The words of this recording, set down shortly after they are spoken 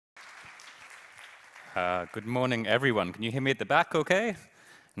Good morning, everyone. Can you hear me at the back okay?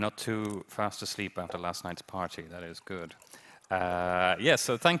 Not too fast asleep after last night's party. That is good. Yes,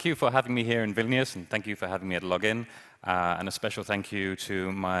 so thank you for having me here in Vilnius, and thank you for having me at Login. And a special thank you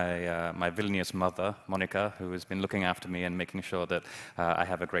to my Vilnius mother, Monica, who has been looking after me and making sure that I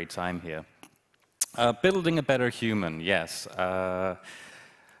have a great time here. Building a better human, yes.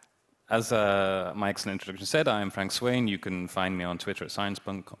 As my excellent introduction said, I am Frank Swain. You can find me on Twitter at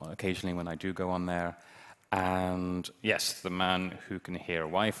SciencePunk occasionally when I do go on there. And yes, the man who can hear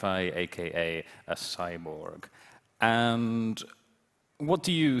Wi-Fi, aka a cyborg. And what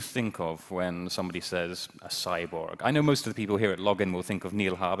do you think of when somebody says a cyborg? I know most of the people here at Login will think of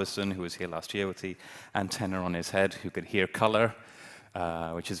Neil Harbison, who was here last year with the antenna on his head, who could hear color.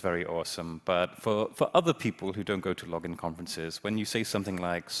 Which is very awesome. But for other people who don't go to Login conferences, when you say something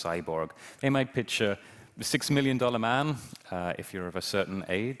like cyborg, they might picture the $6 million man, if you're of a certain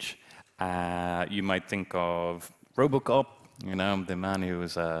age. You might think of RoboCop, you know, the man who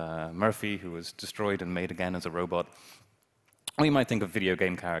was Murphy, who was destroyed and made again as a robot. Or you might think of video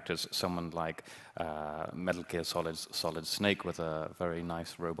game characters, someone like Metal Gear Solid Snake with a very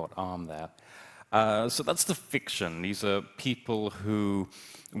nice robot arm there. So that's the fiction. These are people who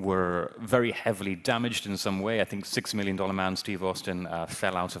were very heavily damaged in some way. I think $6 million man Steve Austin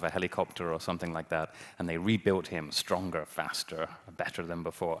fell out of a helicopter or something like that, and they rebuilt him stronger, faster, better than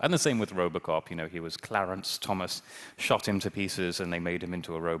before. And the same with RoboCop. You know, he was Clarence Thomas, shot him to pieces, and they made him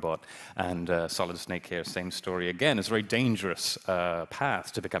into a robot. And Solid Snake here, same story again. It's a very dangerous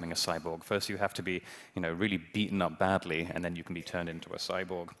path to becoming a cyborg. First, you have to be, you know, really beaten up badly, and then you can be turned into a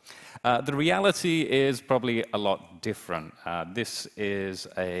cyborg. The reality is probably a lot different. This is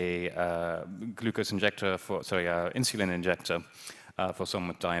a glucose injector insulin injector for someone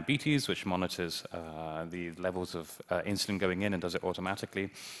with diabetes, which monitors the levels of insulin going in and does it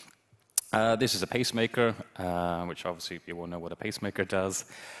automatically. This is a pacemaker, which obviously you all know what a pacemaker does.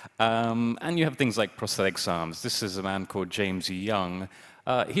 And you have things like prosthetic arms. This is a man called James Young.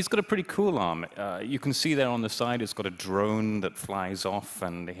 He's got a pretty cool arm. You can see there on the side, it's got a drone that flies off,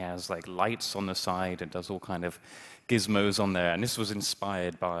 and he has like lights on the side. It does all kind of gizmos on there. And this was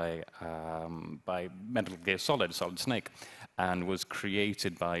inspired by Metal Gear Solid Snake, and was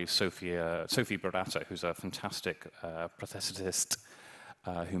created by Sophie Barata, who's a fantastic prosthesist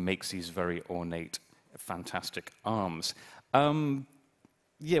who makes these very ornate, fantastic arms.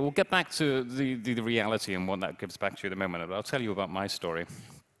 Yeah, we'll get back to the reality and what that gives back to you in a moment, but I'll tell you about my story.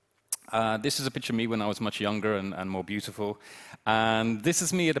 This is a picture of me when I was much younger and more beautiful. And this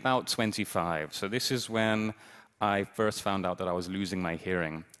is me at about 25. So this is when I first found out that I was losing my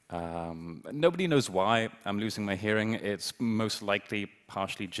hearing. Nobody knows why I'm losing my hearing. It's most likely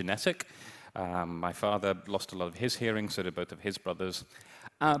partially genetic. My father lost a lot of his hearing, so did both of his brothers.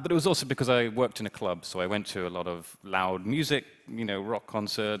 But it was also because I worked in a club, so I went to a lot of loud music, you know, rock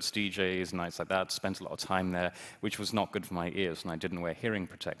concerts, DJs, nights like that, spent a lot of time there, which was not good for my ears, and I didn't wear hearing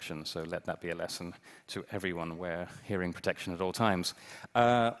protection, so let that be a lesson to everyone, wear hearing protection at all times.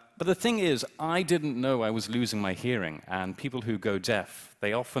 But the thing is, I didn't know I was losing my hearing, and people who go deaf,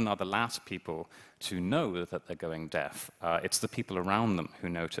 they often are the last people to know that they're going deaf. It's the people around them who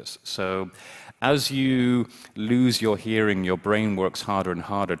notice. So as you lose your hearing, your brain works harder and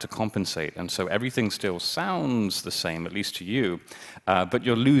harder to compensate, and so everything still sounds the same, at least to you, but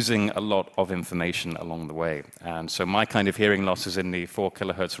you're losing a lot of information along the way. And so my kind of hearing loss is in the 4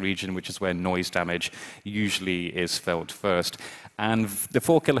 kilohertz region, which is where noise damage usually is felt first. And the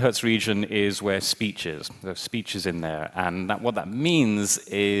 4 kilohertz region is where speech is. There's speech is in there. And what that means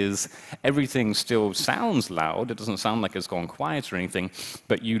is everything still sounds loud. It doesn't sound like it's gone quiet or anything,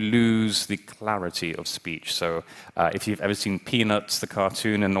 but you lose the clarity of speech. So if you've ever seen Peanuts, the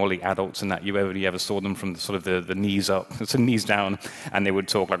cartoon, and all the adults in that, you ever saw them from the knees up, so knees down, and they would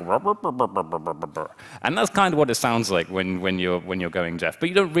talk like, and that's kind of what it sounds like when you're going deaf. But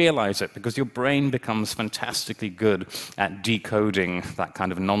you don't realize it because your brain becomes fantastically good at decoding that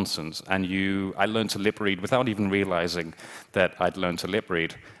kind of nonsense. And I learned to lip read without even realizing that I'd learned to lip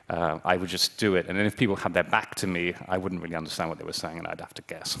read. I would just do it. And then if people had their back to me, I wouldn't really understand what they were saying, and I'd have to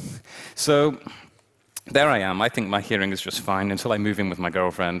guess. So there I am. I think my hearing is just fine until I move in with my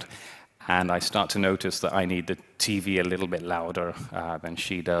girlfriend, and I start to notice that I need the TV a little bit louder than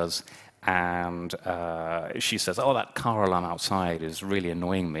she does. And she says, oh, that car alarm outside is really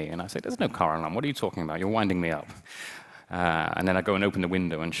annoying me. And I say, there's no car alarm. What are you talking about? You're winding me up. And then I go and open the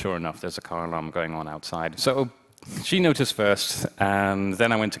window, and sure enough, there's a car alarm going on outside. So she noticed first, and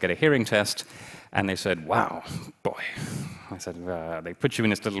then I went to get a hearing test, and they said, wow, boy, I said, they put you in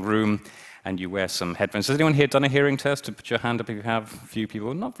this little room, and you wear some headphones. Has anyone here done a hearing test? Put your hand up if you have. A few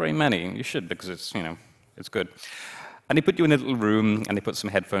people. Not very many. You should, because it's, you know, it's good. And they put you in a little room, and they put some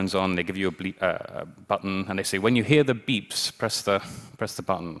headphones on. They give you a button, and they say, when you hear the beeps, press the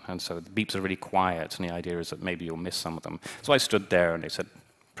button. And so the beeps are really quiet, and the idea is that maybe you'll miss some of them. So I stood there, and they said,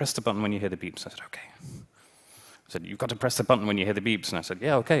 press the button when you hear the beeps. I said, OK. I said, you've got to press the button when you hear the beeps. And I said,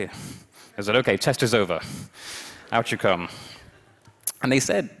 yeah, OK. I said, OK, test is over. Out you come. And they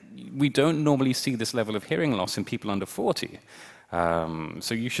said, we don't normally see this level of hearing loss in people under 40.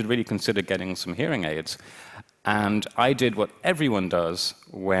 So you should really consider getting some hearing aids. And I did what everyone does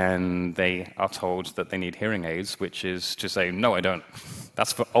when they are told that they need hearing aids, which is to say, no, I don't.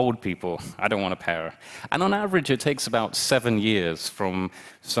 That's for old people. I don't want a pair. And on average, it takes about 7 years from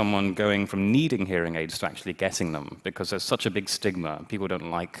someone going from needing hearing aids to actually getting them, because there's such a big stigma. People don't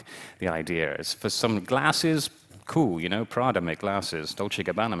like the idea. It's for some glasses, cool, you know, Prada make glasses, Dolce &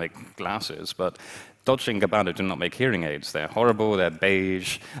 Gabbana make glasses, but Dolce & Gabbana do not make hearing aids. They're horrible, they're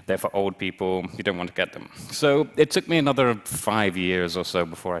beige, they're for old people, you don't want to get them. So it took me another 5 years or so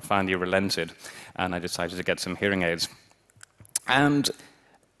before I finally relented, and I decided to get some hearing aids. And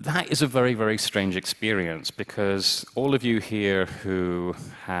that is a very, very strange experience, because all of you here who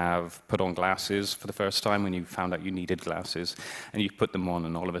have put on glasses for the first time when you found out you needed glasses, and you put them on,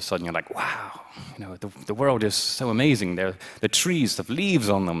 and all of a sudden you're like, wow, you know, the world is so amazing. The trees have leaves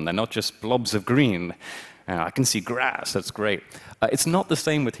on them. They're not just blobs of green. I can see grass. That's great. It's not the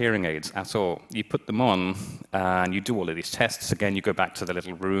same with hearing aids at all. You put them on, and you do all of these tests. Again, you go back to the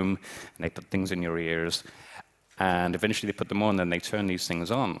little room, and they put things in your ears. And eventually they put them on, and they turn these things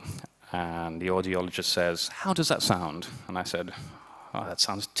on. And the audiologist says, how does that sound? And I said, oh, that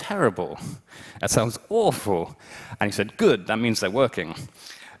sounds terrible. That sounds awful. And he said, good, that means they're working.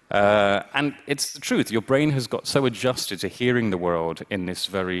 And it's the truth. Your brain has got so adjusted to hearing the world in this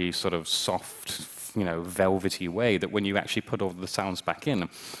very sort of soft, you know, velvety way that when you actually put all the sounds back in,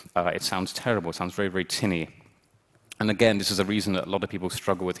 it sounds terrible. It sounds very, very tinny. And again, this is a reason that a lot of people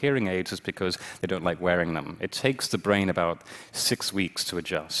struggle with hearing aids, is because they don't like wearing them. It takes the brain about 6 weeks to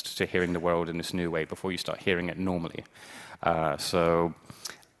adjust to hearing the world in this new way before you start hearing it normally. You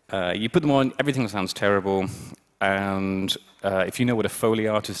put them on, everything sounds terrible. And if you know what a Foley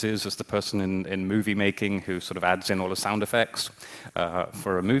artist is, it's the person in movie making who sort of adds in all the sound effects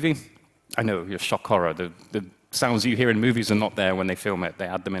for a movie. I know, you're shock horror. The sounds you hear in movies are not there when they film it. They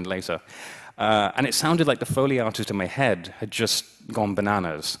add them in later. And it sounded like the Foley artist in my head had just gone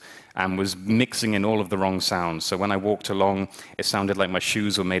bananas and was mixing in all of the wrong sounds. So when I walked along, it sounded like my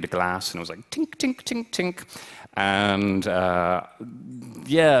shoes were made of glass, and it was like tink, tink, tink, tink. And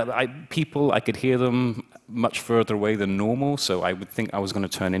yeah, I could hear them much further away than normal, so I would think I was going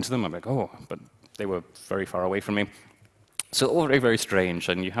to turn into them. I'm like, oh, but they were very far away from me. So all very, very strange,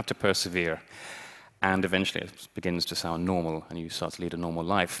 and you have to persevere. And eventually it begins to sound normal, and you start to lead a normal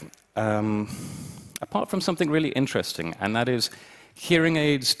life. Apart from something really interesting, and that is hearing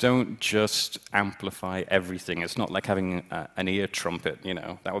aids don't just amplify everything. It's not like having an ear trumpet, you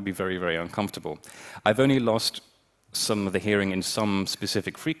know. That would be very, very uncomfortable. I've only lost some of the hearing in some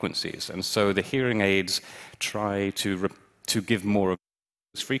specific frequencies, and so the hearing aids try to give more of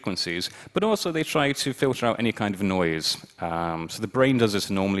those frequencies, but also they try to filter out any kind of noise. So the brain does this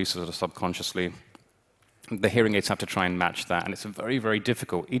normally, sort of subconsciously. The hearing aids have to try and match that, and it's very, very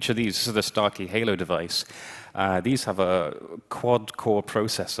difficult. Each of these, this is the Starkey Halo device. These have a quad-core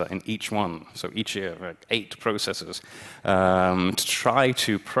processor in each one, so each ear, like 8 processors, to try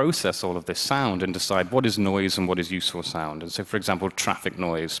to process all of this sound and decide what is noise and what is useful sound. And so, for example, traffic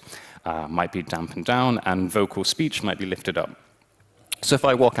noise might be dampened down, and vocal speech might be lifted up. So if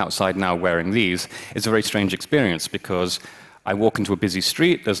I walk outside now wearing these, it's a very strange experience, because I walk into a busy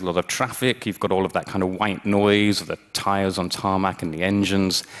street, there's a lot of traffic, you've got all of that kind of white noise of the tires on tarmac and the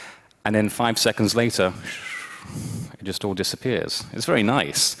engines, and then 5 seconds later, it just all disappears. It's very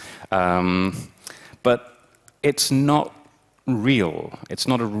nice, but it's not real. It's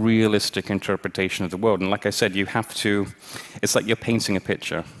not a realistic interpretation of the world. And like I said, you have to, it's like you're painting a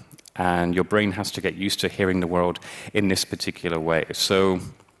picture, and your brain has to get used to hearing the world in this particular way. So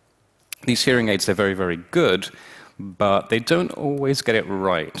these hearing aids, they're very, very good, but they don't always get it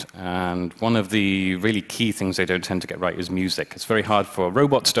right. And one of the really key things they don't tend to get right is music. It's very hard for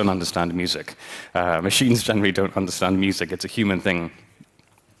robots don't understand music. Machines generally don't understand music. It's a human thing.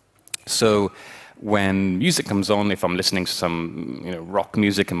 So when music comes on, if I'm listening to some rock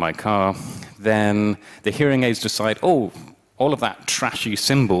music in my car, then the hearing aids decide, oh, all of that trashy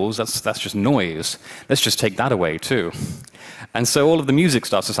cymbals, that's just noise. Let's just take that away too. And so all of the music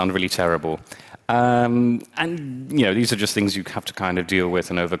starts to sound really terrible. And these are just things you have to kind of deal with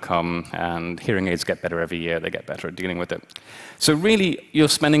and overcome, and hearing aids get better every year. They get better at dealing with it. So really, you're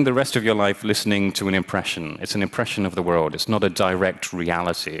spending the rest of your life listening to an impression. It's an impression of the world. It's not a direct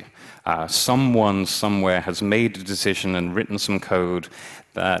reality. Someone somewhere has made a decision and written some code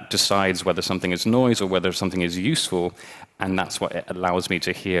that decides whether something is noise or whether something is useful, and that's what it allows me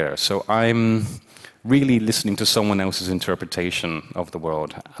to hear. So I'm really listening to someone else's interpretation of the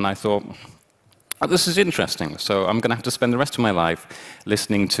world. And I thought, oh, this is interesting. So I'm going to have to spend the rest of my life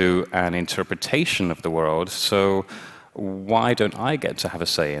listening to an interpretation of the world. So why don't I get to have a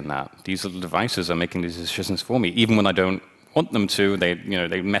say in that? These little devices are making these decisions for me, even when I don't want them to.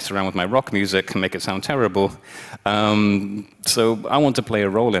 They mess around with my rock music and make it sound terrible. So I want to play a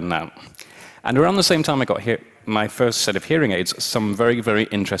role in that. And around the same time I got my first set of hearing aids, some very, very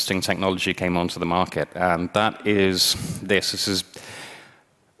interesting technology came onto the market. And that is this. This is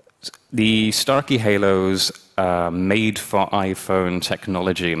the Starkey Halos made for iPhone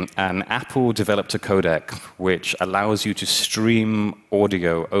technology, and Apple developed a codec which allows you to stream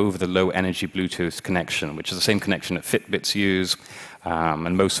audio over the low-energy Bluetooth connection, which is the same connection that Fitbits use,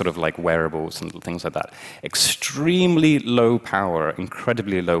 and most sort of like wearables and things like that. Extremely low power,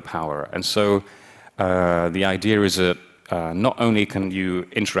 incredibly low power. And so the idea is that not only can you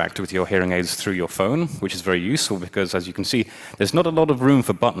interact with your hearing aids through your phone, which is very useful because, as you can see, there's not a lot of room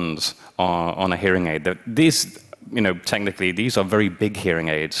for buttons on a hearing aid. These, technically, these are very big hearing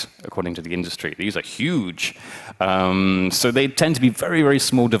aids, according to the industry. These are huge. So they tend to be very, very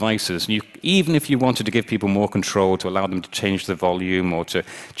small devices. And even if you wanted to give people more control to allow them to change the volume or to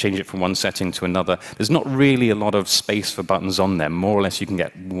change it from one setting to another, there's not really a lot of space for buttons on them. More or less, you can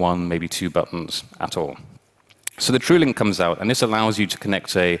get one, maybe two buttons at all. So the TrueLink comes out, and this allows you to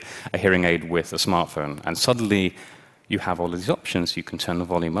connect a hearing aid with a smartphone. And suddenly, you have all of these options. You can turn the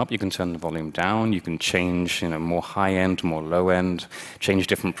volume up, you can turn the volume down, you can change more high-end, more low-end, change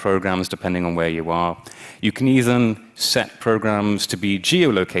different programs depending on where you are. You can even set programs to be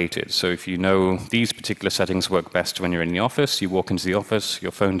geolocated. So if you know these particular settings work best when you're in the office, you walk into the office,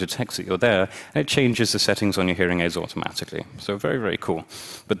 your phone detects that you're there, and it changes the settings on your hearing aids automatically. So very, very cool.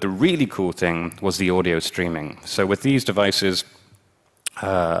 But the really cool thing was the audio streaming. So with these devices,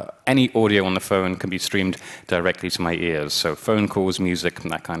 any audio on the phone can be streamed directly to my ears, so phone calls, music,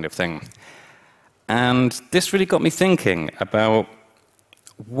 and that kind of thing. And this really got me thinking about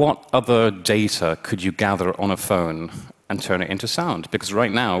what other data could you gather on a phone and turn it into sound? Because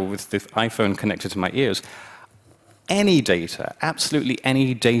right now, with the iPhone connected to my ears, any data, absolutely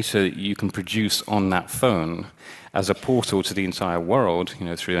any data you can produce on that phone as a portal to the entire world,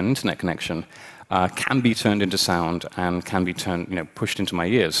 through an internet connection, can be turned into sound and can be pushed into my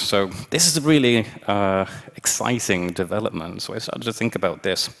ears. So this is a really exciting development. So I started to think about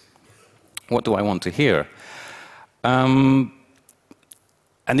this. What do I want to hear?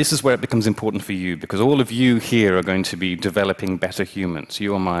 And this is where it becomes important for you, because all of you here are going to be developing better humans.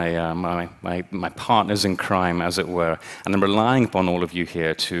 You are my partners in crime, as it were, and I'm relying upon all of you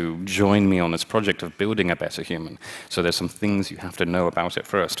here to join me on this project of building a better human. So there's some things you have to know about it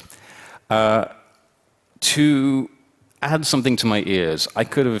first. To add something to my ears, I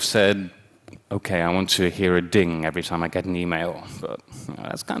could have said, OK, I want to hear a ding every time I get an email, but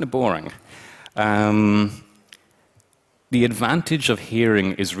that's kind of boring. The advantage of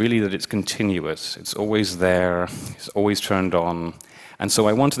hearing is really that it's continuous. It's always there. It's always turned on. And so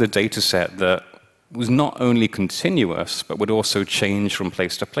I wanted a data set that was not only continuous, but would also change from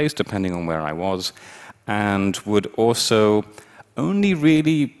place to place, depending on where I was, and would also only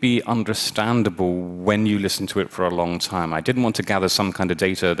really be understandable when you listen to it for a long time. I didn't want to gather some kind of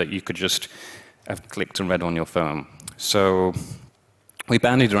data that you could just have clicked and read on your phone. So we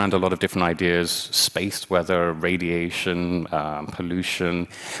bandied around a lot of different ideas: space weather, radiation, pollution.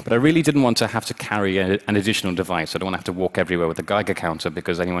 But I really didn't want to have to carry an additional device. I don't want to have to walk everywhere with a Geiger counter,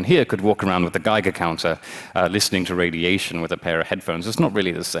 because anyone here could walk around with a Geiger counter listening to radiation with a pair of headphones. It's not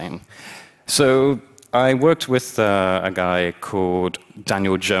really the same. So I worked with a guy called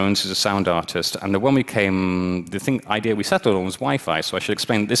Daniel Jones, who's a sound artist, and the idea we settled on was Wi-Fi. So I should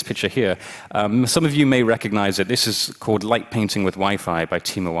explain this picture here. Some of you may recognize it. This is called Light Painting with Wi-Fi by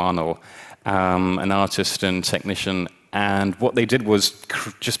Timo Arnold, an artist and technician. And what they did was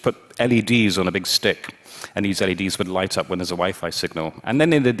just put LEDs on a big stick, and these LEDs would light up when there's a Wi-Fi signal. And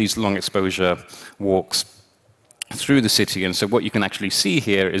then they did these long exposure walks through the city, and so what you can actually see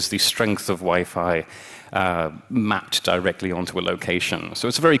here is the strength of Wi-Fi mapped directly onto a location. So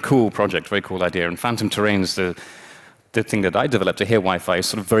it's a very cool project, very cool idea, and Phantom Terrains, the thing that I developed to hear Wi-Fi, is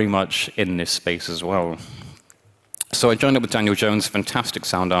sort of very much in this space as well. So I joined up with Daniel Jones, a fantastic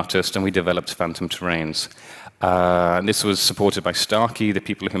sound artist, and we developed Phantom Terrains. This was supported by Starkey, the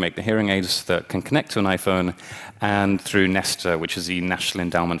people who make the hearing aids that can connect to an iPhone, and through Nesta, which is the National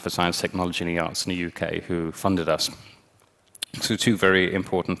Endowment for Science, Technology and the Arts in the UK, who funded us. So two very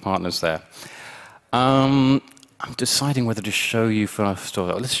important partners there. I'm deciding whether to show you first,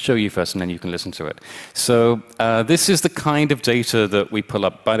 or let's show you first, and then you can listen to it. So this is the kind of data that we pull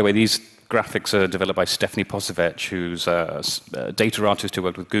up. By the way, these graphics are developed by Stephanie Posevec, who's a data artist who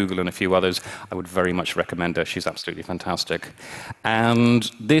worked with Google and a few others. I would very much recommend her. She's absolutely fantastic. And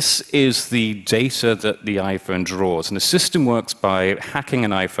this is the data that the iPhone draws. And the system works by hacking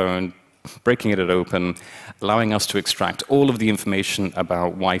an iPhone, breaking it open, allowing us to extract all of the information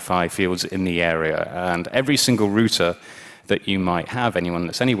about Wi-Fi fields in the area. And every single router that you might have, anyone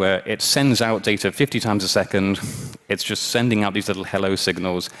that's anywhere, it sends out data 50 times a second. It's just sending out these little hello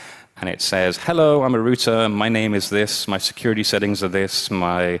signals. And it says, hello, I'm a router, my name is this, my security settings are this,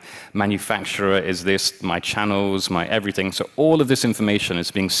 my manufacturer is this, my channels, my everything. So all of this information is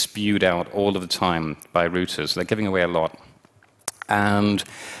being spewed out all of the time by routers. They're giving away a lot. And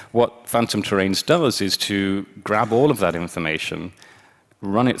what Phantom Terrains does is to grab all of that information,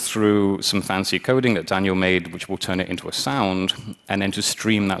 run it through some fancy coding that Daniel made, which will turn it into a sound, and then to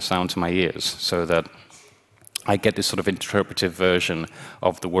stream that sound to my ears so that I get this sort of interpretive version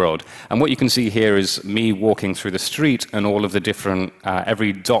of the world. And what you can see here is me walking through the street, and all of the different,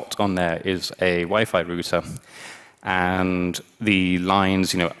 every dot on there is a Wi-Fi router. And the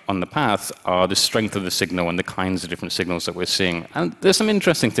lines, on the path are the strength of the signal and the kinds of different signals that we're seeing. And there's some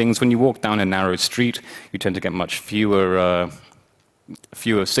interesting things. When you walk down a narrow street, you tend to get much fewer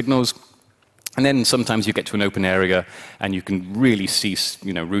signals. And then sometimes you get to an open area and you can really see,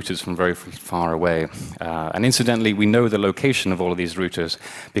 routers from very far away. And incidentally, we know the location of all of these routers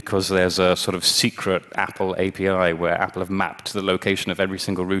because there's a sort of secret Apple API where Apple have mapped the location of every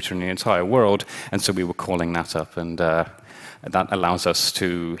single router in the entire world. And so we were calling that up, and that allows us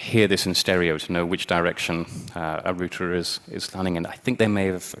to hear this in stereo, to know which direction a router is standing in. I think they may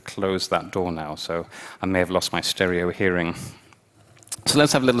have closed that door now, so I may have lost my stereo hearing. So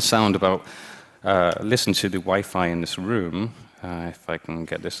let's have a little sound about listen to the Wi-Fi in this room. If I can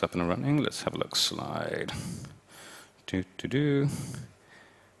get this up and running, let's have a look. Slide.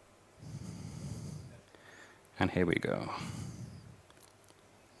 And here we go.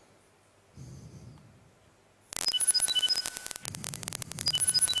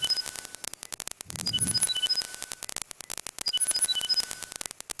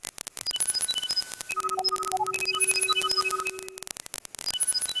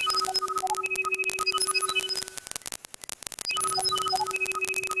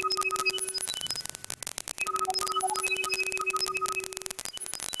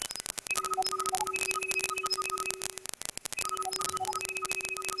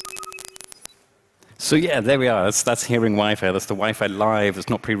 So yeah, there we are. That's hearing Wi-Fi. That's the Wi-Fi live. It's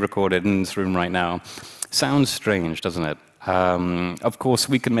not pre-recorded in this room right now. Sounds strange, doesn't it? Of course,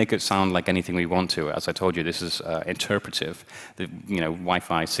 we can make it sound like anything we want to. As I told you, this is interpretive.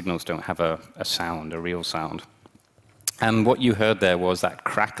 Wi-Fi signals don't have a sound, a real sound. And what you heard there was that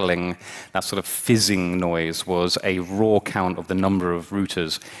crackling, that sort of fizzing noise was a raw count of the number of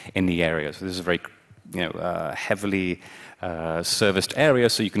routers in the area. So this is a very heavily serviced area,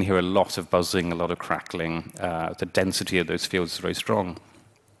 so you can hear a lot of buzzing, a lot of crackling. The density of those fields is very strong.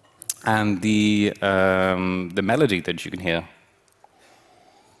 And the melody that you can hear,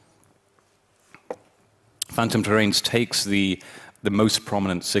 Phantom Terrains takes the most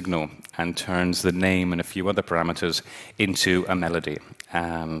prominent signal and turns the name and a few other parameters into a melody.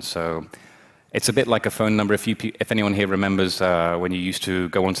 And so it's a bit like a phone number. If anyone here remembers when you used to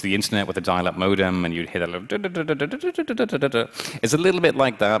go onto the internet with a dial-up modem and you'd hear that little it's a little bit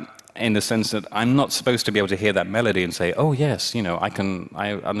like that in the sense that I'm not supposed to be able to hear that melody and say, oh yes,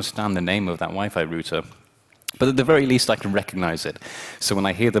 I understand the name of that Wi-Fi router. But at the very least, I can recognize it. So when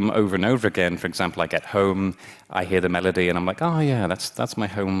I hear them over and over again, for example, I get home, I hear the melody, and I'm like, oh yeah, that's my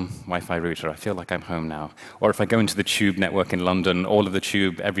home Wi-Fi router. I feel like I'm home now. Or if I go into the Tube network in London,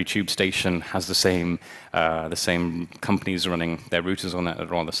 every Tube station has the same companies running their routers on it that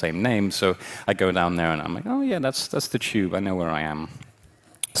are all the same name. So I go down there and I'm like, oh yeah, that's the Tube. I know where I am.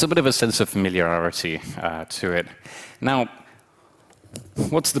 It's a bit of a sense of familiarity to it. Now,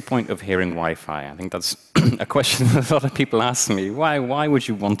 what's the point of hearing Wi-Fi? I think that's a question that a lot of people ask me. Why would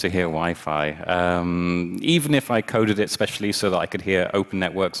you want to hear Wi-Fi? Even if I coded it specially so that I could hear open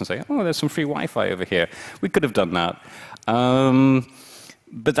networks and say, oh, there's some free Wi-Fi over here. We could have done that.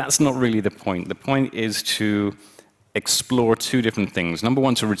 But that's not really the point. The point is to explore two different things. Number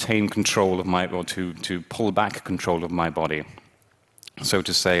one, to retain control of my, or to pull back control of my body. So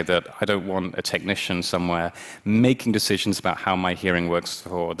to say that I don't want a technician somewhere making decisions about how my hearing works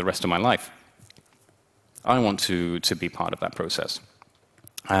for the rest of my life. I want to be part of that process.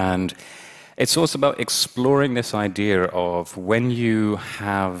 And it's also about exploring this idea of when you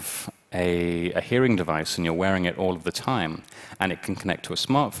have a hearing device and you're wearing it all of the time, and it can connect to a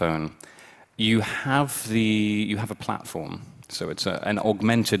smartphone, you have a platform. So it's an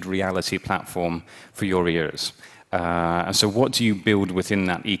augmented reality platform for your ears. And so what do you build within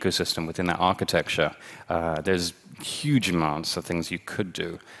that ecosystem, within that architecture? There's huge amounts of things you could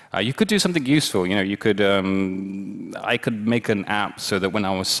do. You could do something useful. You know, you could, I could make an app so that when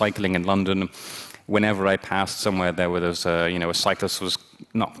I was cycling in London, whenever I passed somewhere there where there's a, a cyclist was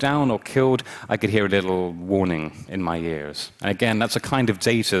knocked down or killed, I could hear a little warning in my ears. And again, that's a kind of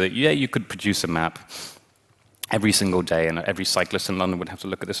data that, yeah, you could produce a map every single day, and every cyclist in London would have to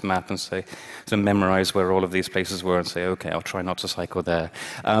look at this map and say, to memorize where all of these places were and say, okay, I'll try not to cycle there.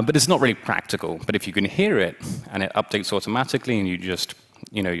 But it's not really practical. But if you can hear it, and it updates automatically, and you just,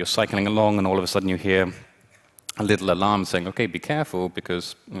 you're cycling along, and all of a sudden you hear a little alarm saying, okay, be careful,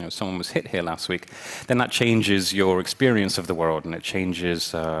 because someone was hit here last week, then that changes your experience of the world, and it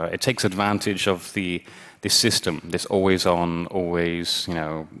changes, it takes advantage of this system, this always-on, always,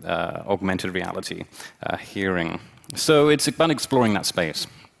 augmented reality hearing. So it's about exploring that space.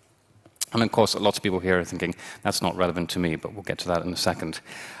 And of course, lots of people here are thinking, that's not relevant to me, but we'll get to that in a second.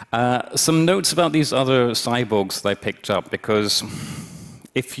 Some notes about these other cyborgs that I picked up, because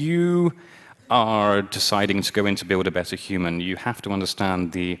if you are deciding to go in to build a better human, you have to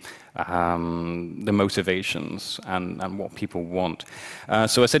understand the motivations and what people want.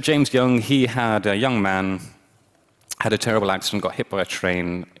 So I said James Young, he had a young man, had a terrible accident, got hit by a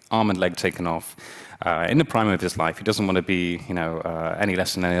train, arm and leg taken off. In the prime of his life, he doesn't want to be, any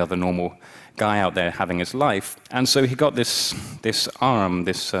less than any other normal guy out there having his life. And so he got this arm,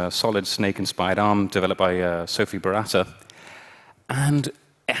 this solid snake-inspired arm developed by Sophie Baratta. And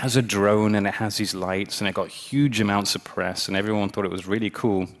it has a drone, and it has these lights, and it got huge amounts of press, and everyone thought it was really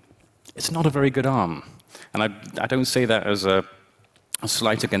cool. It's not a very good arm. And I don't say that as a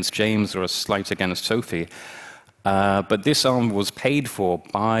slight against James or a slight against Sophie. But this arm was paid for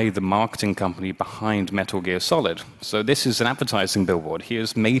by the marketing company behind Metal Gear Solid. So this is an advertising billboard. He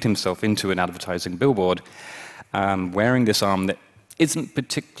has made himself into an advertising billboard, wearing this arm that isn't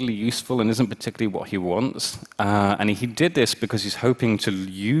particularly useful and isn't particularly what he wants. And he did this because he's hoping to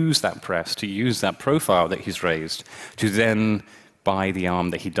use that press, to use that profile that he's raised, to then buy the arm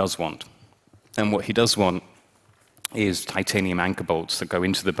that he does want. And what he does want is titanium anchor bolts that go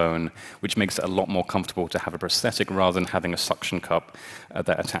into the bone, which makes it a lot more comfortable to have a prosthetic rather than having a suction cup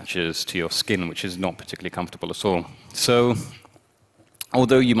that attaches to your skin, which is not particularly comfortable at all. So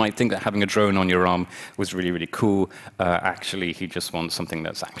although you might think that having a drone on your arm was really, really cool, actually he just wants something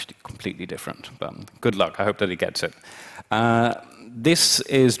that's actually completely different. But good luck. I hope that he gets it. This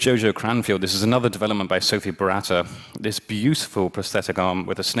is Jojo Cranfield. This is another development by Sophie Baratta, this beautiful prosthetic arm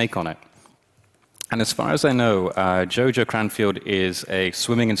with a snake on it. And as far as I know, Jojo Cranfield is a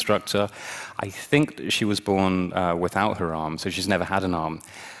swimming instructor. I think that she was born without her arm, so she's never had an arm.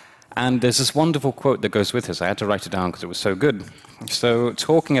 And there's this wonderful quote that goes with this. I had to write it down because it was so good. So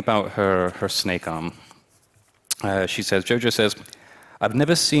talking about her snake arm, she says, Jojo says, I've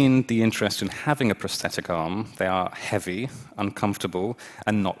never seen the interest in having a prosthetic arm. They are heavy, uncomfortable,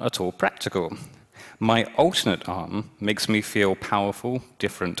 and not at all practical. My alternate arm makes me feel powerful,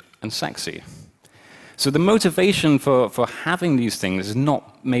 different, and sexy. So the motivation for having these things is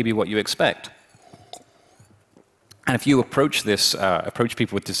not maybe what you expect. And if you approach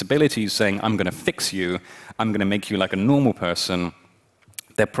people with disabilities saying, I'm going to fix you, I'm going to make you like a normal person,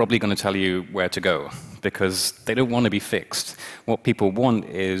 they're probably going to tell you where to go, because they don't want to be fixed. What people want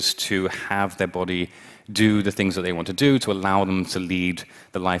is to have their body do the things that they want to do, to allow them to lead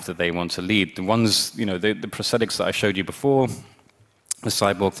the life that they want to lead. The ones, the prosthetics that I showed you before, the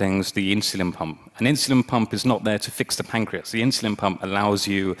cyborg things, the insulin pump. An insulin pump is not there to fix the pancreas. The insulin pump allows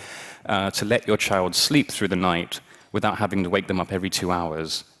you to let your child sleep through the night without having to wake them up every 2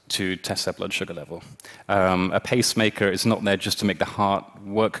 hours to test their blood sugar level. A pacemaker is not there just to make the heart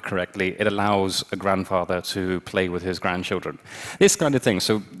work correctly. It allows a grandfather to play with his grandchildren. This kind of thing.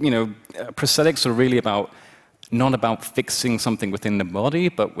 So, prosthetics are really not about fixing something within the body,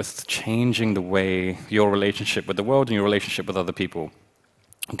 but with changing the way your relationship with the world and your relationship with other people.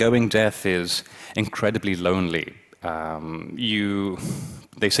 Going deaf is incredibly lonely. You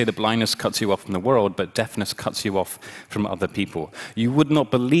They say that blindness cuts you off from the world, but deafness cuts you off from other people. You would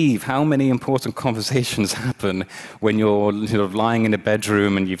not believe how many important conversations happen when you're lying in a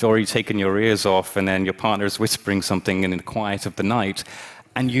bedroom and you've already taken your ears off, and then your partner is whispering something in the quiet of the night,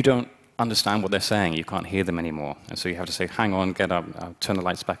 and you don't understand what they're saying. You can't hear them anymore. And so you have to say, hang on, get up, I'll turn the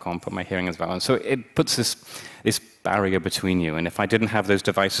lights back on, put my hearing as well. And so it puts this barrier between you. And if I didn't have those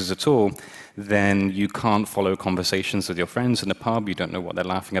devices at all, then you can't follow conversations with your friends in the pub. You don't know what they're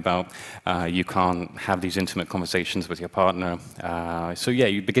laughing about. You can't have these intimate conversations with your partner. So yeah,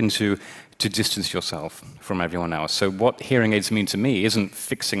 you begin to distance yourself from everyone else. So what hearing aids mean to me isn't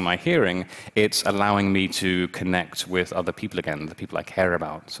fixing my hearing, it's allowing me to connect with other people again, the people I care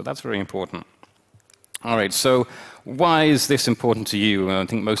about. So that's very important. All right, so why is this important to you? I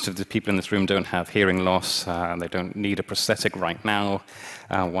think most of the people in this room don't have hearing loss. They don't need a prosthetic right now.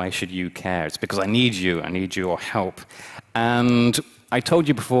 Why should you care? It's because I need you. I need your help. And I told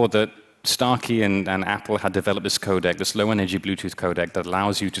you before that Starkey and Apple had developed this codec, this low-energy Bluetooth codec that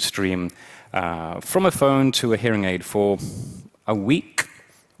allows you to stream from a phone to a hearing aid for a week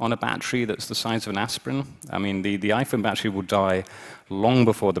on a battery that's the size of an aspirin. I mean, the iPhone battery will die long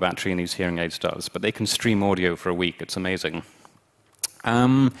before the battery in these hearing aids does, but they can stream audio for a week. It's amazing.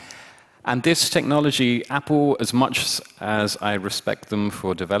 And this technology, Apple, as much as I respect them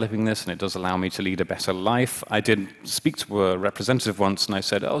for developing this, and it does allow me to lead a better life, I did speak to a representative once, and I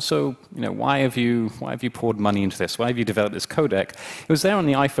said, oh, so why have you poured money into this? Why have you developed this codec? It was there on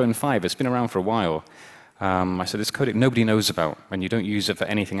the iPhone 5. It's been around for a while. I said, this codec nobody knows about, and you don't use it for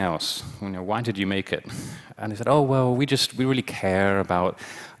anything else. Why did you make it? And he said, oh, well, we really care about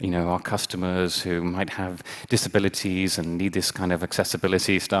our customers who might have disabilities and need this kind of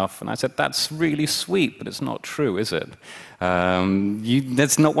accessibility stuff. And I said, that's really sweet, but it's not true, is it?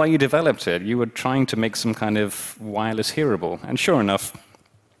 That's not why you developed it. You were trying to make some kind of wireless hearable. And sure enough,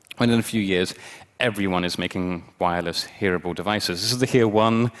 within a few years, everyone is making wireless hearable devices. This is the Hear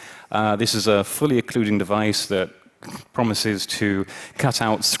One. This is a fully occluding device that promises to cut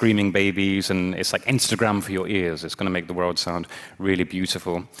out screaming babies, and it's like Instagram for your ears. It's going to make the world sound really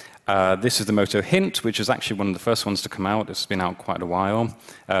beautiful. This is the Moto Hint, which is actually one of the first ones to come out. It's been out quite a while.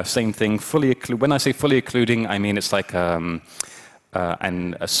 Same thing, when I say fully occluding, I mean it's like a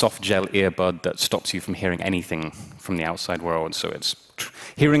soft gel earbud that stops you from hearing anything from the outside world. So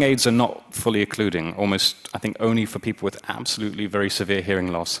hearing aids are not fully occluding. Almost, I think, only for people with absolutely very severe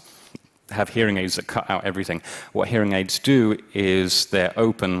hearing loss have hearing aids that cut out everything. What hearing aids do is they're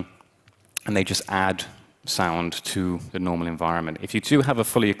open and they just add sound to the normal environment. If you do have a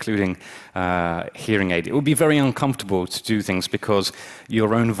fully occluding hearing aid, it would be very uncomfortable to do things because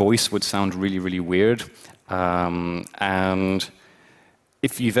your own voice would sound really, really weird. And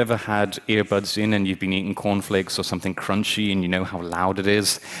if you've ever had earbuds in and you've been eating cornflakes or something crunchy and you know how loud it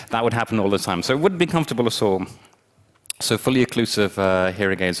is, that would happen all the time. So it wouldn't be comfortable at all. So fully occlusive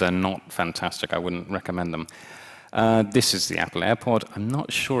hearing aids are not fantastic. I wouldn't recommend them. This is the Apple AirPod. I'm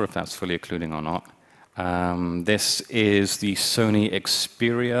not sure if that's fully occluding or not. This is the Sony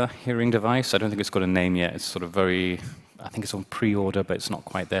Xperia hearing device. I don't think it's got a name yet. It's sort of I think it's on pre-order, but it's not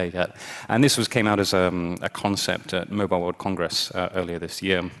quite there yet. And this came out as a concept at Mobile World Congress earlier this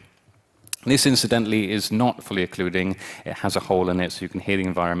year. This, incidentally, is not fully occluding. It has a hole in it, so you can hear the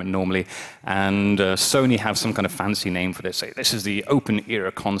environment normally. And Sony have some kind of fancy name for this. Say, this is the open ear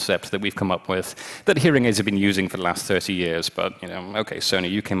concept that we've come up with, that hearing aids have been using for the last 30 years. But, okay,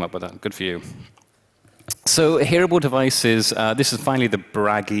 Sony, you came up with that. Good for you. So hearable devices, this is finally the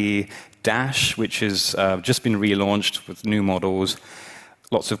Bragi Dash, which has just been relaunched with new models,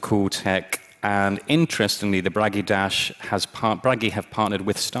 lots of cool tech. And interestingly, the Bragi Dash Bragi have partnered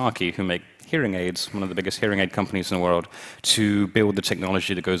with Starkey, who make hearing aids, one of the biggest hearing aid companies in the world, to build the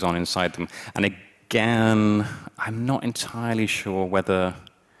technology that goes on inside them. And again, I'm not entirely sure whether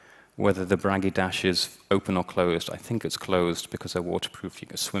the Bragi Dash is open or closed. I think it's closed because they're waterproof. You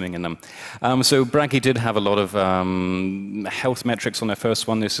go swimming in them. So Bragi did have a lot of health metrics on their first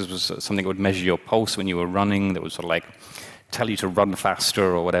one. This was something that would measure your pulse when you were running, that would sort of like tell you to run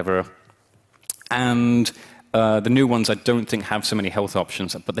faster or whatever. And the new ones I don't think have so many health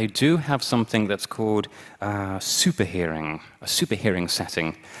options, but they do have something that's called super hearing, a super hearing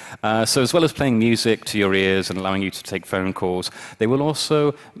setting. So as well as playing music to your ears and allowing you to take phone calls, they will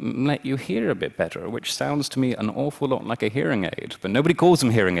also let you hear a bit better, which sounds to me an awful lot like a hearing aid. But nobody calls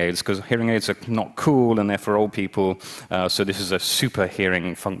them hearing aids because hearing aids are not cool and they're for old people. So this is a super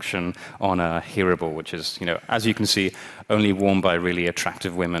hearing function on a hearable, which is, as you can see, only worn by really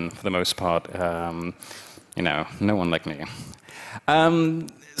attractive women for the most part. No one like me.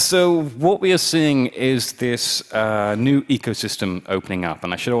 So what we are seeing is this new ecosystem opening up.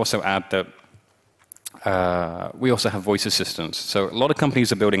 And I should also add that we also have voice assistants. So a lot of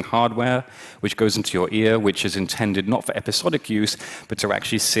companies are building hardware which goes into your ear, which is intended not for episodic use, but to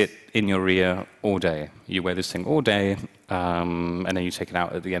actually sit in your ear all day. You wear this thing all day, and then you take it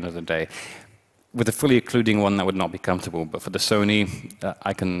out at the end of the day. With a fully occluding one, that would not be comfortable. But for the Sony,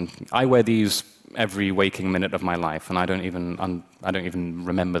 I wear these every waking minute of my life, and I don't even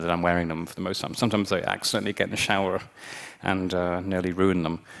remember that I'm wearing them for the most time. Sometimes I accidentally get in the shower and nearly ruin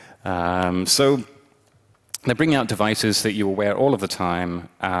them. So they're bringing out devices that you will wear all of the time,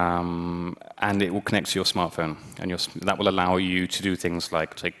 and it will connect to your smartphone. And that will allow you to do things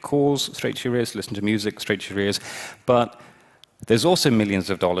like take calls straight to your ears, listen to music straight to your ears. But there's also millions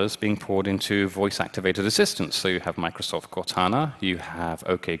of dollars being poured into voice-activated assistants. So you have Microsoft Cortana, you have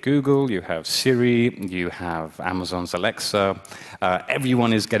OK Google, you have Siri, you have Amazon's Alexa.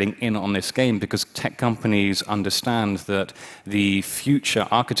 Everyone is getting in on this game because tech companies understand that the future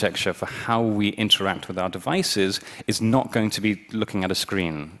architecture for how we interact with our devices is not going to be looking at a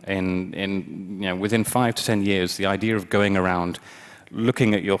screen. Within 5 to 10 years, the idea of going around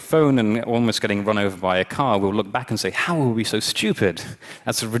looking at your phone and almost getting run over by a car, we'll look back and say, how were we so stupid?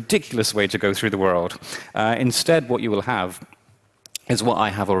 That's a ridiculous way to go through the world. Instead, what you will have is what I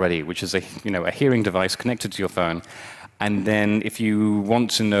have already, which is a hearing device connected to your phone. And then if you want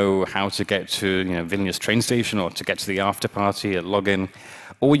to know how to get to Vilnius train station or to get to the after party at login,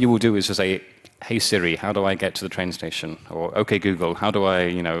 all you will do is just say, hey Siri, how do I get to the train station? Or okay Google, how do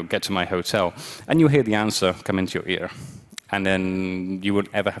I get to my hotel? And you'll hear the answer come into your ear. And then you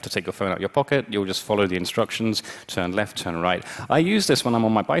wouldn't ever have to take your phone out of your pocket. You'll just follow the instructions, turn left, turn right. I use this when I'm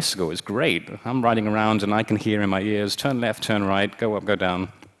on my bicycle. It's great. I'm riding around and I can hear in my ears, turn left, turn right, go up, go down.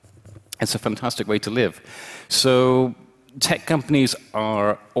 It's a fantastic way to live. So tech companies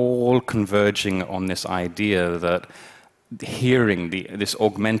are all converging on this idea that hearing, this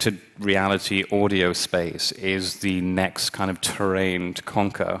augmented reality audio space is the next kind of terrain to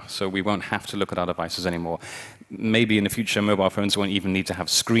conquer. So we won't have to look at our devices anymore. Maybe in the future, mobile phones won't even need to have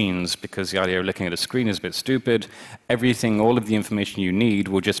screens because the idea of looking at a screen is a bit stupid. Everything, all of the information you need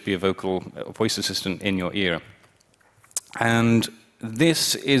will just be a voice assistant in your ear. And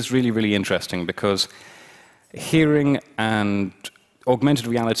this is really, really interesting because hearing and augmented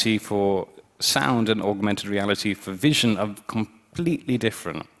reality for sound and augmented reality for vision are completely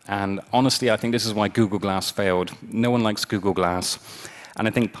different. And honestly, I think this is why Google Glass failed. No one likes Google Glass. And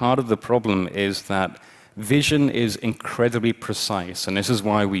I think part of the problem is that vision is incredibly precise, and this is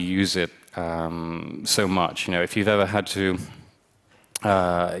why we use it so much. If you've ever had to,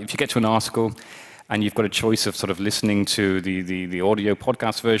 if you get to an article and you've got a choice of sort of listening to the audio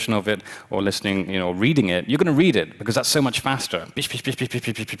podcast version of it or listening, reading it, you're going to read it because that's so much faster,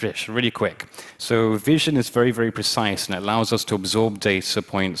 really quick. So vision is very, very precise, and it allows us to absorb data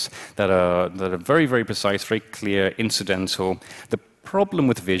points that are very, very precise, very clear, incidental. The problem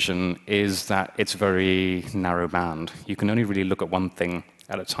with vision is that it's very narrow band. You can only really look at one thing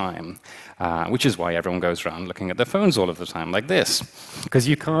at a time, which is why everyone goes around looking at their phones all of the time, like this, because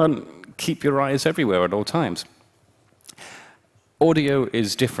you can't keep your eyes everywhere at all times. Audio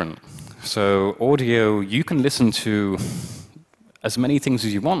is different. So audio, you can listen to as many things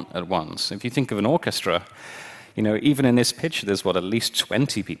as you want at once. If you think of an orchestra, even in this picture, there's at least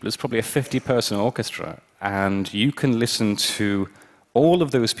 20 people. There's probably a 50-person orchestra, and you can listen to all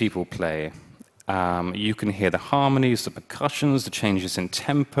of those people play. You can hear the harmonies, the percussions, the changes in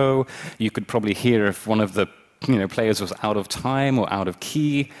tempo. You could probably hear if one of the players was out of time or out of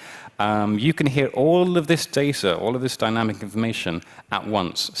key. You can hear all of this data, all of this dynamic information at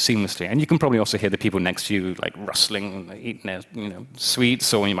once, seamlessly. And you can probably also hear the people next to you, like rustling, eating their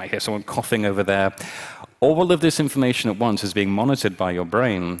sweets, or you might hear someone coughing over there. All of this information at once is being monitored by your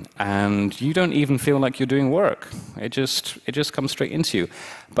brain, and you don't even feel like you're doing work. It just comes straight into you.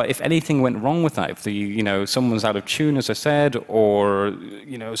 But if anything went wrong with that, if someone's out of tune, as I said, or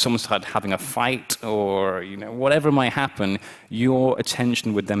someone's having a fight, or whatever might happen, your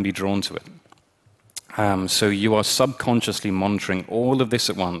attention would then be drawn to it. So you are subconsciously monitoring all of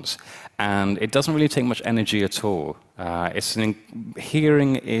this at once, and it doesn't really take much energy at all.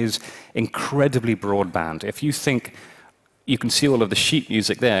 Hearing is incredibly broadband. If you think you can see all of the sheet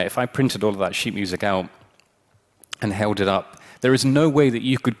music there, if I printed all of that sheet music out and held it up, there is no way that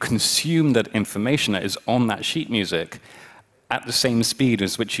you could consume that information that is on that sheet music at the same speed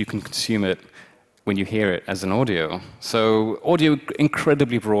as which you can consume it when you hear it as an audio. So audio,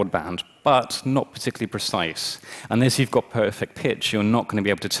 incredibly broadband, but not particularly precise. Unless you've got perfect pitch, you're not going to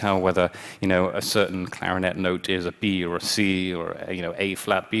be able to tell whether, a certain clarinet note is a B or a C or, A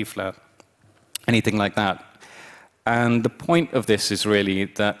flat, B flat, anything like that. And the point of this is really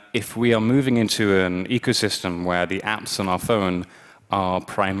that if we are moving into an ecosystem where the apps on our phone are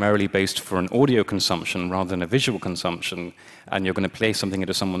primarily based for an audio consumption rather than a visual consumption, and you're going to play something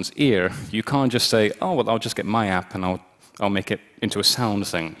into someone's ear, you can't just say, oh, well, I'll just get my app and I'll make it into a sound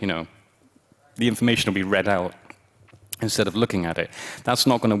thing. The information will be read out instead of looking at it. That's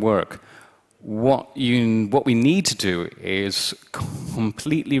not going to work. What we need to do is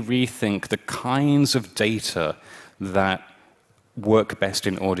completely rethink the kinds of data that work best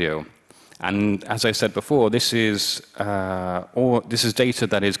in audio. And as I said before, this is data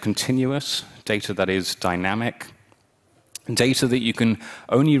that is continuous, data that is dynamic, data that you can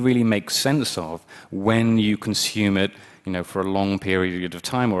only really make sense of when you consume it, for a long period of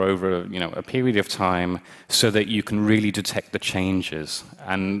time or over, a period of time, so that you can really detect the changes.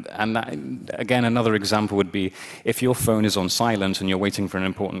 And that, again, another example would be if your phone is on silent and you're waiting for an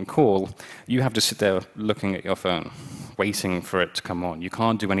important call, you have to sit there looking at your phone, waiting for it to come on. You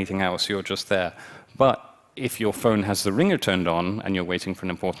can't do anything else, you're just there. But if your phone has the ringer turned on and you're waiting for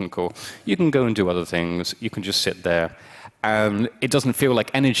an important call, you can go and do other things, you can just sit there. It doesn't feel like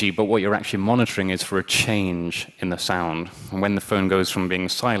energy, but what you're actually monitoring is for a change in the sound. And when the phone goes from being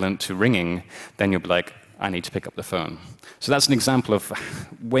silent to ringing, then you'll be like, I need to pick up the phone. So that's an example of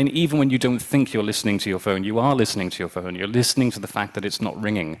even when you don't think you're listening to your phone, you are listening to your phone. You're listening to the fact that it's not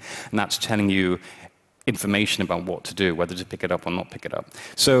ringing, and that's telling you information about what to do, whether to pick it up or not pick it up.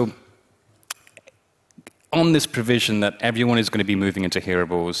 So on this provision that everyone is going to be moving into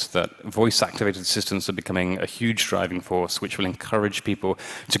hearables, that voice-activated systems are becoming a huge driving force, which will encourage people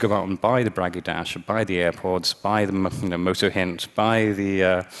to go out and buy the Bragi Dash, buy the AirPods, buy the Moto Hint, buy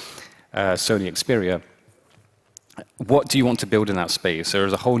the Sony Xperia. What do you want to build in that space? There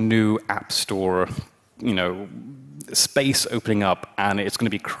is a whole new app store, space opening up, and it's going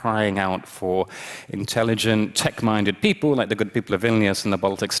to be crying out for intelligent, tech-minded people, like the good people of Vilnius and the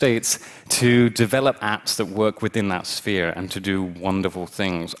Baltic states, to develop apps that work within that sphere and to do wonderful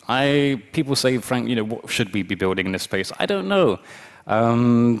things. People say, Frank, what should we be building in this space? I don't know.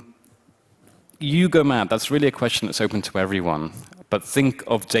 You go mad. That's really a question that's open to everyone. But think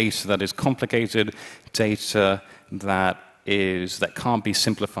of data that is complicated, data that can't be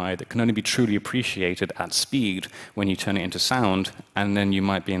simplified, that can only be truly appreciated at speed when you turn it into sound, and then you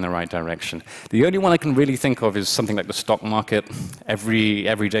might be in the right direction. The only one I can really think of is something like the stock market.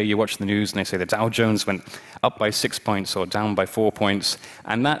 Every day you watch the news and they say the Dow Jones went up by 6 points or down by 4 points,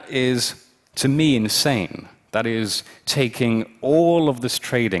 and that is, to me, insane. That is taking all of this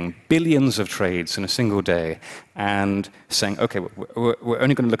trading, billions of trades in a single day, and saying, OK, we're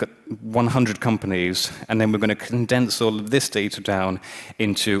only going to look at 100 companies, and then we're going to condense all of this data down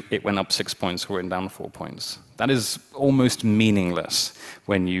into it went up 6 points or it went down 4 points. That is almost meaningless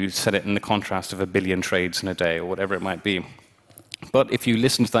when you set it in the contrast of a billion trades in a day or whatever it might be. But if you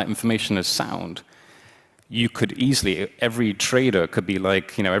listen to that information as sound, you could easily, every trader could be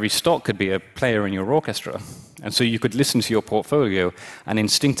like, every stock could be a player in your orchestra. And so you could listen to your portfolio and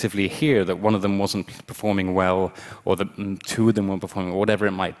instinctively hear that one of them wasn't performing well, or that two of them weren't performing, or whatever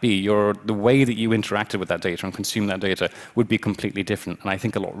it might be. The way that you interacted with that data and consumed that data would be completely different, and I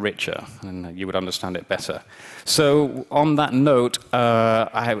think a lot richer, and you would understand it better. So on that note,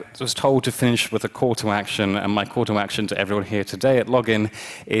 I was told to finish with a call to action, and my call to action to everyone here today at Login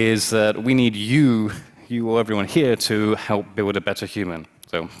is that we need you or everyone here to help build a better human.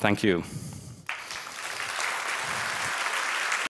 So thank you.